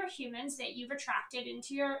talk to your humans that you've attracted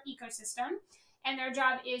into your ecosystem, and their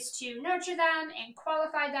job is to nurture them and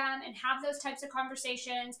qualify them and have those types of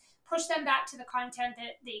conversations, push them back to the content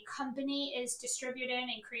that the company is distributing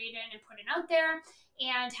and creating and putting out there,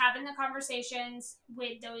 and having the conversations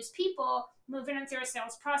with those people, moving them through a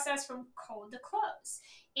sales process from cold to close.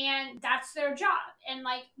 And that's their job. And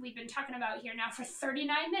like we've been talking about here now for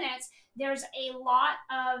 39 minutes, there's a lot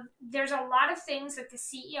of things that the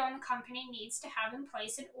CEO and the company needs to have in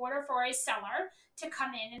place in order for a seller to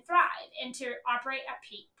come in and thrive and to operate at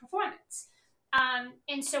peak performance.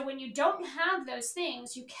 And so when you don't have those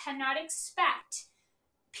things, you cannot expect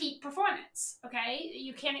peak performance. Okay,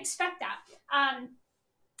 you can't expect that.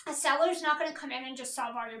 A seller's not going to come in and just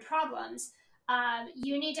solve all your problems.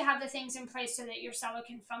 You need to have the things in place so that your seller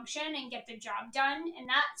can function and get the job done, and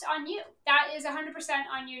that's on you. That is 100%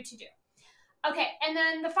 on you to do. Okay, and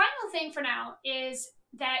then the final thing for now is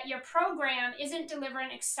that your program isn't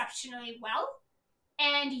delivering exceptionally well,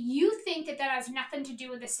 and you think that that has nothing to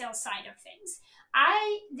do with the sales side of things.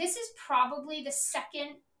 This is probably the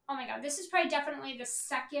second, oh my God, this is probably definitely the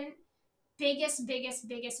second biggest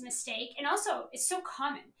mistake. And also, it's so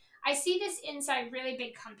common. I see this inside really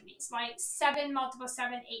big companies, like 7, multiple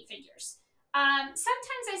 7, 8 figures.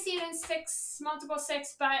 Sometimes I see it in 6, multiple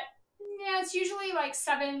 6, but yeah, it's usually like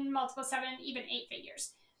 7, multiple 7, even 8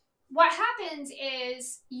 figures. What happens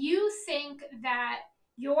is you think that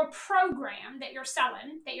your program that you're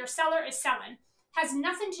selling, that your seller is selling, has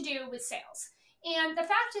nothing to do with sales. And the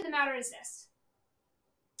fact of the matter is this: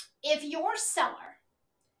 if your seller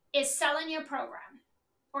is selling your program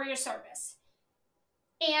or your service,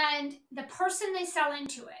 and the person they sell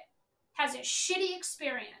into it has a shitty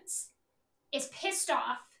experience, is pissed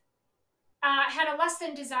off, had a less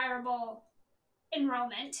than desirable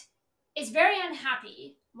enrollment, is very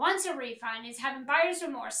unhappy, wants a refund, is having buyer's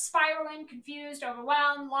remorse, spiraling, confused,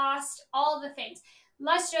 overwhelmed, lost, all the things.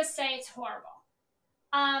 Let's just say it's horrible.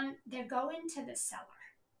 They're going to the seller.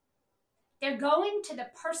 They're going to the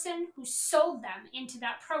person who sold them into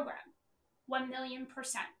that program. 1,000,000%.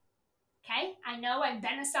 Okay? I know I've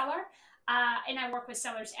been a seller, and I work with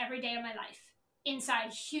sellers every day of my life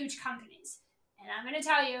inside huge companies. And I'm going to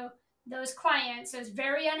tell you, those clients, those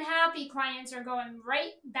very unhappy clients, are going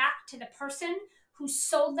right back to the person who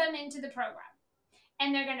sold them into the program.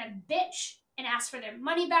 And they're going to bitch and ask for their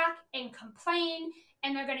money back and complain.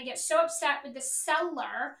 And they're going to get so upset with the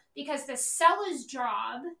seller because the seller's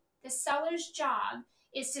job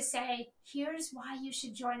is to say, here's why you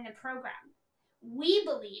should join the program.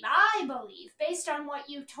 I believe, based on what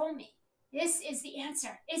you told me, this is the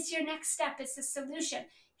answer. It's your next step. It's the solution.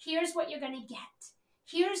 Here's what you're going to get.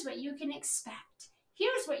 Here's what you can expect.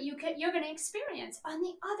 Here's what you're going to experience on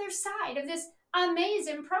the other side of this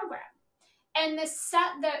amazing program. And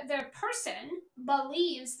the person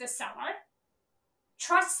believes the seller,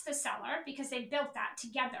 trusts the seller because they built that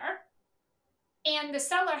together, and the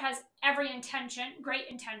seller has every intention, great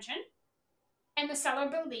intention, and the seller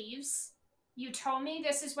believes, you told me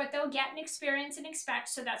this is what they'll get and experience and expect,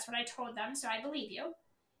 so that's what I told them, so I believe you.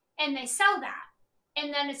 And they sell that.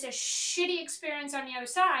 And then it's a shitty experience on the other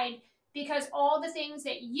side because all the things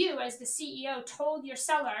that you, as the CEO, told your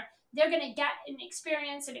seller they're going to get and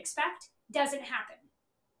experience and expect doesn't happen.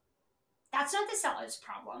 That's not the seller's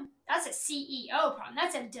problem. That's a CEO problem.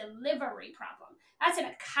 That's a delivery problem. That's an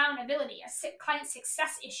accountability, a client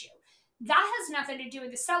success issue. That has nothing to do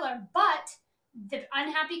with the seller, but the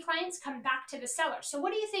unhappy clients come back to the seller. So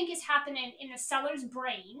what do you think is happening in the seller's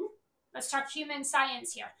brain? Let's talk human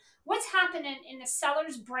science here. What's happening in the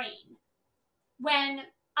seller's brain when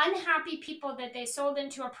unhappy people that they sold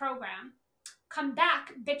into a program come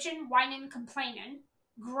back bitching, whining, complaining,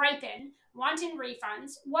 griping, wanting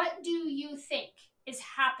refunds? What do you think is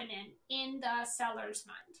happening in the seller's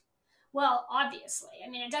mind? Well, obviously, I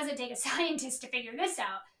mean, it doesn't take a scientist to figure this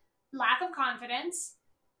out. Lack of confidence.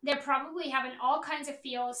 They're probably having all kinds of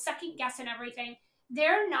feels, second guessing everything.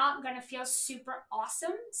 They're not going to feel super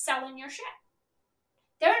awesome selling your shit.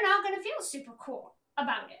 They're not going to feel super cool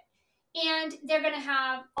about it. And they're going to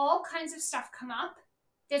have all kinds of stuff come up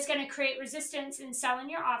that's going to create resistance in selling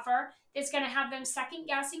your offer. That's going to have them second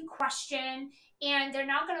guessing, question, and they're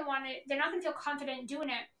not going to feel confident doing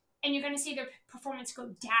it. And you're going to see their performance go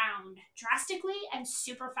down drastically and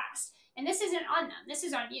super fast. And this isn't on them. This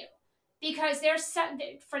is on you. Because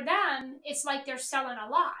for them, it's like they're selling a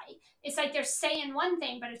lie. It's like they're saying one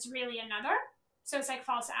thing, but it's really another. So it's like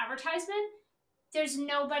false advertisement. There's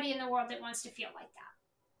nobody in the world that wants to feel like that.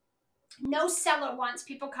 No seller wants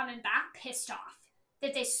people coming back pissed off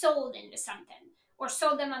that they sold into something or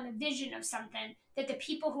sold them on the vision of something that the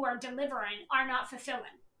people who are delivering are not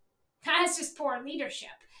fulfilling. That's just poor leadership.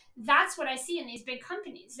 That's what I see in these big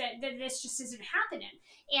companies, that this just isn't happening.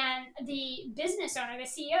 And the business owner, the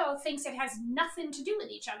CEO, thinks it has nothing to do with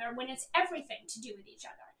each other when it's everything to do with each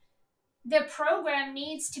other. The program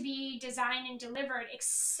needs to be designed and delivered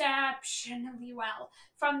exceptionally well.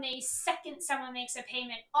 From the second someone makes a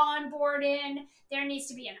payment, onboarding, there needs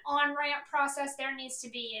to be an on-ramp process, there needs to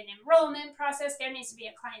be an enrollment process, there needs to be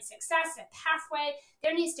a client success, a pathway,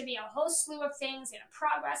 there needs to be a whole slew of things and a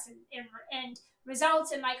progress and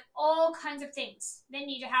results and like all kinds of things that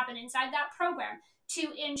need to happen inside that program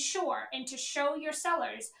to ensure and to show your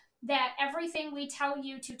sellers that everything we tell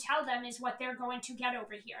you to tell them is what they're going to get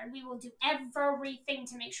over here. And we will do everything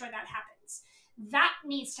to make sure that happens. That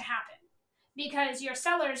needs to happen because your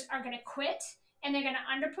sellers are going to quit and they're going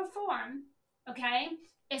to underperform, okay,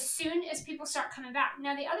 as soon as people start coming back.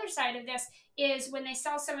 Now, the other side of this is when they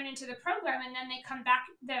sell someone into the program and then they come back,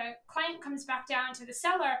 the client comes back down to the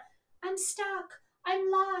seller, I'm stuck.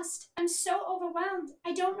 I'm lost. I'm so overwhelmed.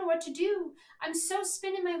 I don't know what to do. I'm so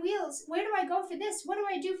spinning my wheels. Where do I go for this? What do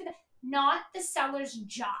I do for that? Not the seller's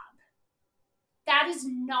job. That is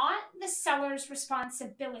not the seller's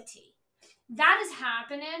responsibility. That is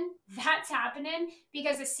happening. That's happening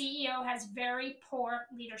because the CEO has very poor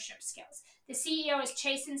leadership skills. The CEO is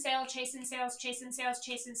chasing sales, chasing sales, chasing sales,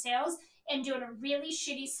 chasing sales, and doing a really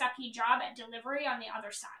shitty, sucky job at delivery on the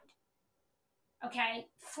other side. Okay?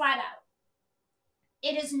 Flat out.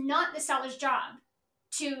 It is not the seller's job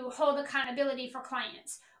to hold accountability for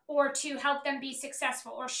clients or to help them be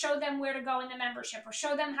successful or show them where to go in the membership or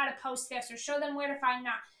show them how to post this or show them where to find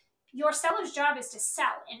that. Your seller's job is to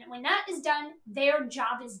sell. And when that is done, their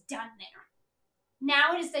job is done there.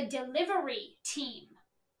 Now it is the delivery team,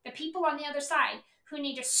 the people on the other side who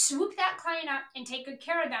need to swoop that client up and take good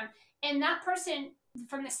care of them. And that person,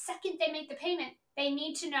 from the second they make the payment, they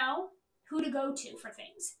need to know who to go to for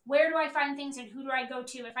things. Where do I find things and who do I go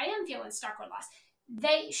to if I am feeling stuck or lost?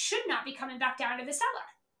 They should not be coming back down to the seller.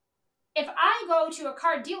 If I go to a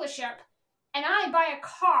car dealership and I buy a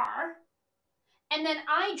car and then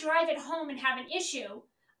I drive it home and have an issue,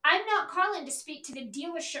 I'm not calling to speak to the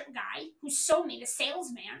dealership guy who sold me, the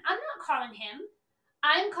salesman. I'm not calling him.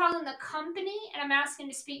 I'm calling the company and I'm asking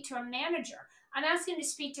to speak to a manager. I'm asking to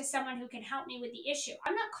speak to someone who can help me with the issue.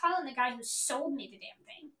 I'm not calling the guy who sold me the damn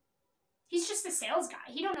thing. He's just the sales guy.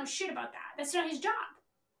 He don't know shit about that. That's not his job.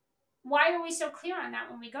 Why are we so clear on that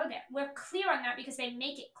when we go there? We're clear on that because they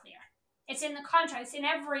make it clear. It's in the contract. It's in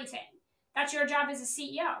everything. That's your job as a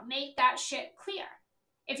CEO. Make that shit clear.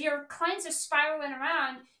 If your clients are spiraling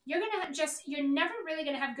around, you're never really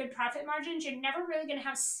going to have good profit margins. You're never really going to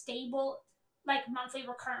have stable like monthly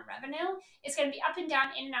recurrent revenue. It's going to be up and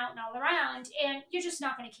down, in and out, and all around, and you're just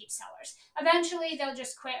not going to keep sellers. Eventually, they'll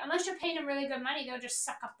just quit. Unless you're paying them really good money, they'll just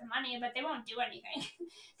suck up the money, but they won't do anything.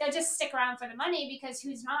 They'll just stick around for the money because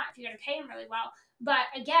who's not if you're going to pay them really well? But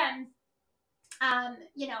again,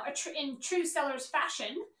 in true seller's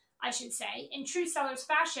fashion, I should say, in true seller's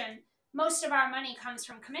fashion, most of our money comes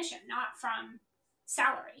from commission, not from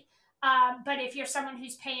salary. But if you're someone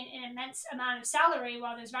who's paying an immense amount of salary,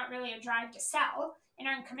 well, there's not really a drive to sell and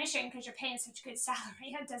earn commission because you're paying such good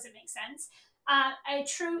salary. That doesn't make sense.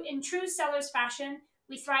 In true seller's fashion,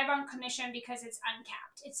 we thrive on commission because it's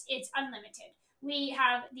uncapped. It's unlimited. We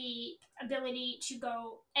have the ability to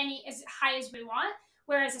go as high as we want,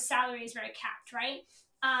 whereas a salary is very capped, right?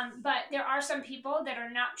 But there are some people that are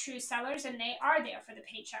not true sellers and they are there for the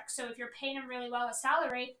paycheck. So if you're paying them really well a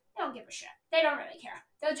salary, they don't give a shit. They don't really care.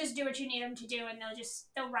 They'll just do what you need them to do and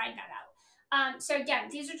they'll ride that out. So again,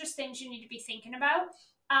 these are just things you need to be thinking about.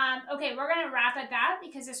 Okay, we're going to wrap at that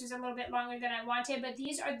because this was a little bit longer than I wanted, but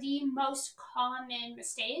these are the most common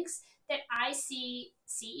mistakes that I see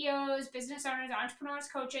CEOs, business owners, entrepreneurs,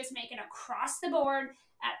 coaches making across the board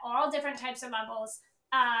at all different types of levels.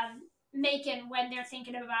 Making when they're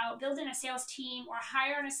thinking about building a sales team or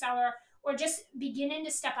hiring a seller or just beginning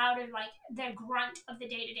to step out of like the grunt of the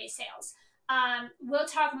day-to-day sales. We'll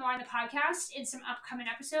talk more on the podcast in some upcoming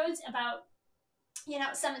episodes about,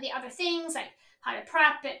 some of the other things like how to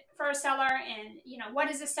prep it for a seller and,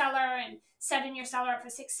 what is a seller and setting your seller up for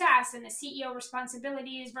success and the CEO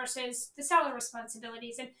responsibilities versus the seller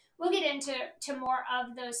responsibilities. And we'll get into more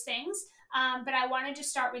of those things. But I wanted to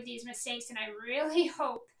start with these mistakes and I really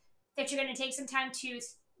hope that you're going to take some time to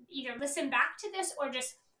either listen back to this or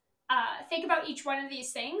just think about each one of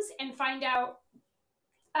these things and find out,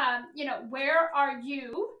 where are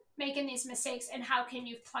you making these mistakes and how can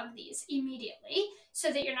you plug these immediately so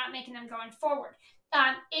that you're not making them going forward.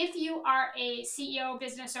 If you are a CEO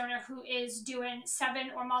business owner who is doing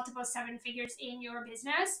 7 or multiple 7 figures in your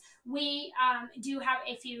business, we do have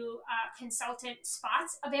a few consultant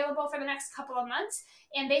spots available for the next couple of months.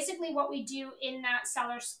 And basically what we do in that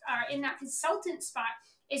in that consultant spot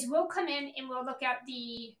is we'll come in and we'll look at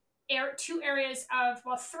the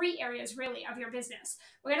 3 areas really of your business.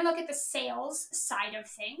 We're going to look at the sales side of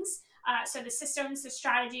things. So the systems, the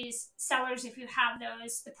strategies, sellers, if you have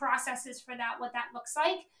those, the processes for that, what that looks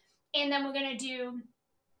like. And then we'll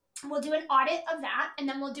do an audit of that, and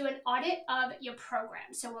then we'll do an audit of your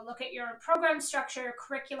program. So we'll look at your program structure,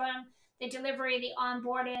 curriculum, the delivery, the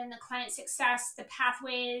onboarding, the client success, the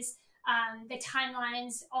pathways, the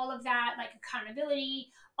timelines, all of that, like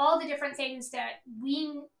accountability, all the different things that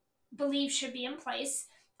we believe should be in place.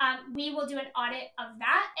 We will do an audit of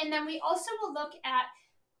that. And then we also will look at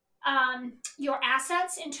your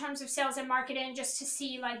assets in terms of sales and marketing, just to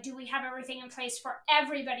see, like, do we have everything in place for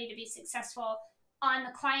everybody to be successful on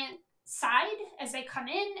the client side as they come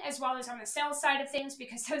in, as well as on the sales side of things,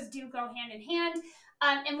 because those do go hand in hand.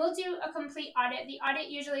 And we'll do a complete audit. The audit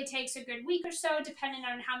usually takes a good week or so, depending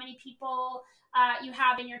on how many people you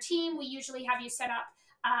have in your team. We usually have you set up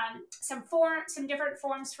some different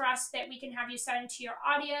forms for us that we can have you send to your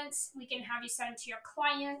audience. We can have you send to your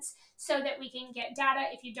clients so that we can get data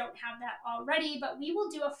if you don't have that already. But we will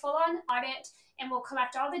do a full-on audit, and we'll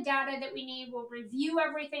collect all the data that we need. We'll review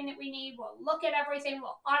everything that we need. We'll look at everything.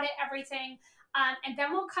 We'll audit everything. And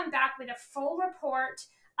then we'll come back with a full report.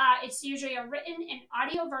 It's usually a written and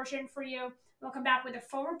audio version for you. We'll come back with a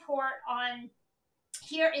full report on,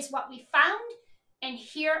 here is what we found, and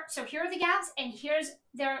here are the gaps, and here's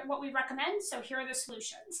what we recommend. So here are the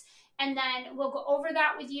solutions. And then we'll go over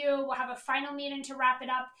that with you. We'll have a final meeting to wrap it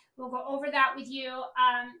up. We'll go over that with you.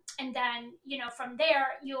 And then, from there,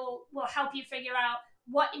 we'll help you figure out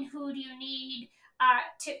what and who do you need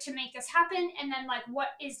to make this happen. And then, like, what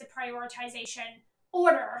is the prioritization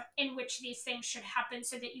order in which these things should happen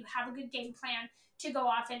so that you have a good game plan to go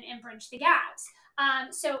off and bridge the gaps.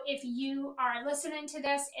 So if you are listening to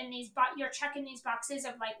this and you're checking these boxes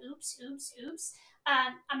of like, oops,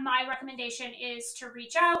 my recommendation is to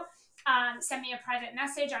reach out, send me a private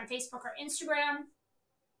message on Facebook or Instagram.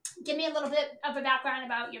 Give me a little bit of a background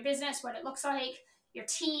about your business, what it looks like, your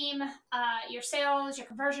team, your sales, your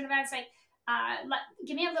conversion events.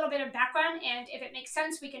 Give me a little bit of background, and if it makes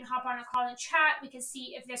sense, we can hop on a call and chat. We can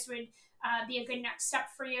see if this would be a good next step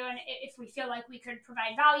for you, and if we feel like we could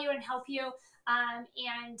provide value and help you.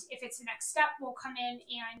 And if it's the next step, we'll come in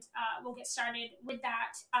and we'll get started with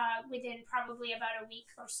that within probably about a week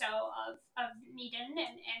or so of meeting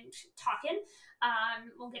and talking.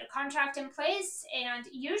 We'll get a contract in place, and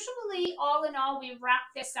usually, all in all, we wrap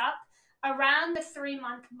this up around the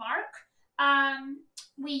 3-month mark.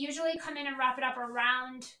 We usually come in and wrap it up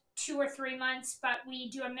around 2 or 3 months, but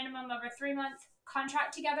we do a minimum of a 3-month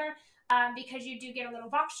contract together because you do get a little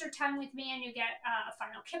Voxer time with me, and you get a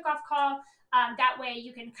final kickoff call. That way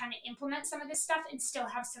you can kind of implement some of this stuff and still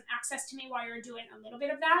have some access to me while you're doing a little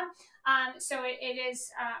bit of that. So it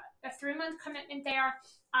is a 3-month commitment there,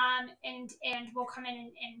 and we'll come in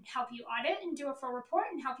and help you audit and do a full report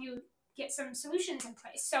and help you get some solutions in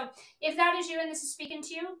place. So if that is you and this is speaking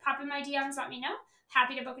to you, pop in my DMs, let me know.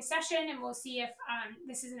 Happy to book a session, and we'll see if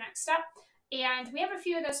this is the next step. And we have a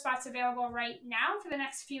few of those spots available right now for the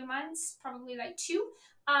next few months, probably like 2.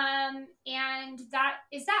 And that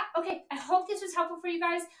is that. Okay, I hope this was helpful for you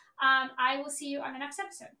guys. I will see you on the next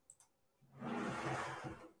episode.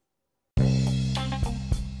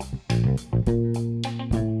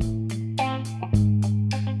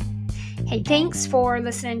 Hey, thanks for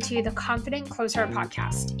listening to the Confident Closer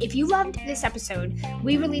podcast. If you loved this episode,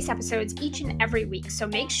 we release episodes each and every week, so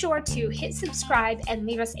make sure to hit subscribe and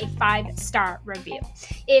leave us a 5-star review.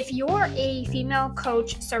 If you're a female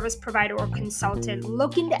coach, service provider, or consultant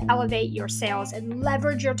looking to elevate your sales and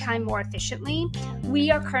leverage your time more efficiently,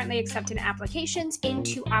 we are currently accepting applications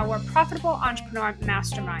into our Profitable Entrepreneur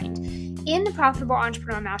Mastermind. In the Profitable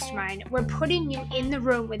Entrepreneur Mastermind, we're putting you in the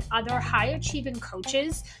room with other high-achieving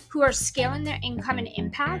coaches who are scaling their income and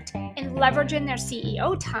impact and leveraging their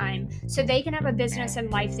CEO time so they can have a business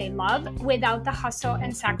and life they love without the hustle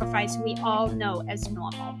and sacrifice we all know as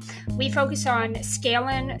normal. We focus on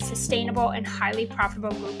scaling sustainable and highly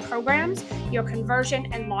profitable group programs, your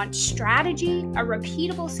conversion and launch strategy, a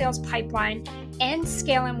repeatable sales pipeline, and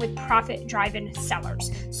scaling with profit-driven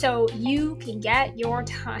sellers so you can get your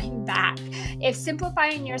time back. If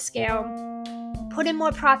simplifying your scale, putting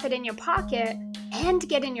more profit in your pocket, and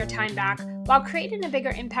getting your time back while creating a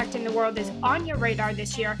bigger impact in the world is on your radar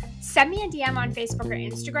this year, send me a DM on Facebook or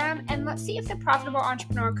Instagram, and let's see if the Profitable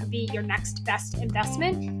Entrepreneur could be your next best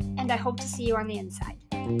investment. And I hope to see you on the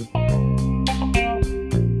inside.